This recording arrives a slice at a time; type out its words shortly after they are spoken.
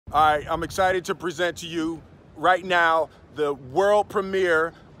All right, I'm excited to present to you right now the world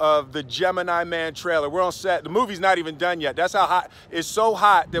premiere of the Gemini Man trailer. We're on set. The movie's not even done yet. That's how hot. It's so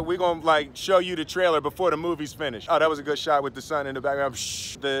hot that we're gonna like show you the trailer before the movie's finished. Oh, that was a good shot with the sun in the background.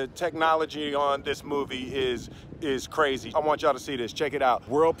 Shh. The technology on this movie is crazy. I want y'all to see this. Check it out.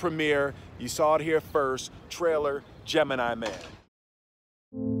 World premiere. You saw it here first. Trailer, Gemini Man.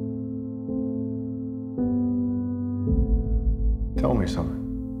 Tell me something.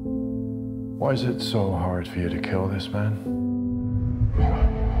 Why is it so hard for you to kill this man?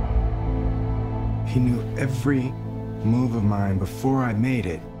 He knew every move of mine before I made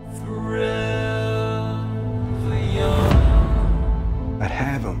it. I'd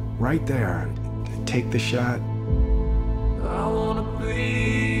have him right there, take the shot. I wanna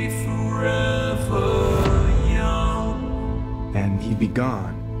be forever young. And he'd be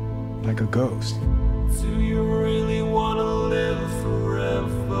gone, like a ghost. Do you really wanna live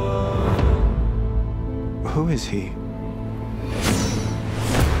forever? Who is he? Do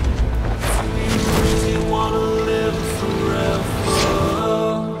you really wanna live forever?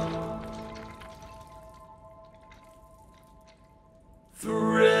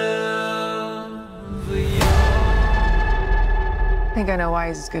 Forever young. I think I know why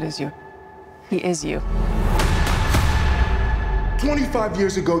he's as good as you. He is you. 25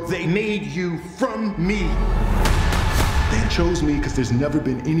 years ago, they made you from me. They chose me because there's never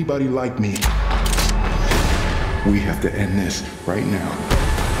been anybody like me. We have to end this right now.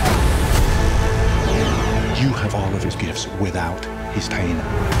 You have all of his gifts without his pain.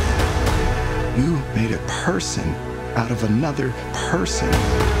 You made a person out of another person.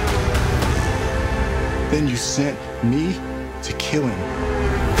 Then you sent me to kill him.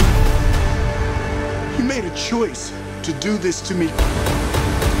 You made a choice to do this to me.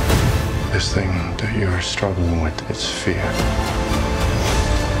 This thing that you're struggling with, it's fear.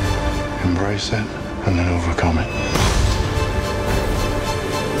 Embrace it and then overcome it.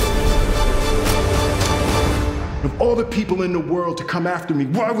 Of all the people in the world to come after me,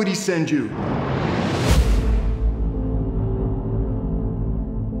 why would he send you?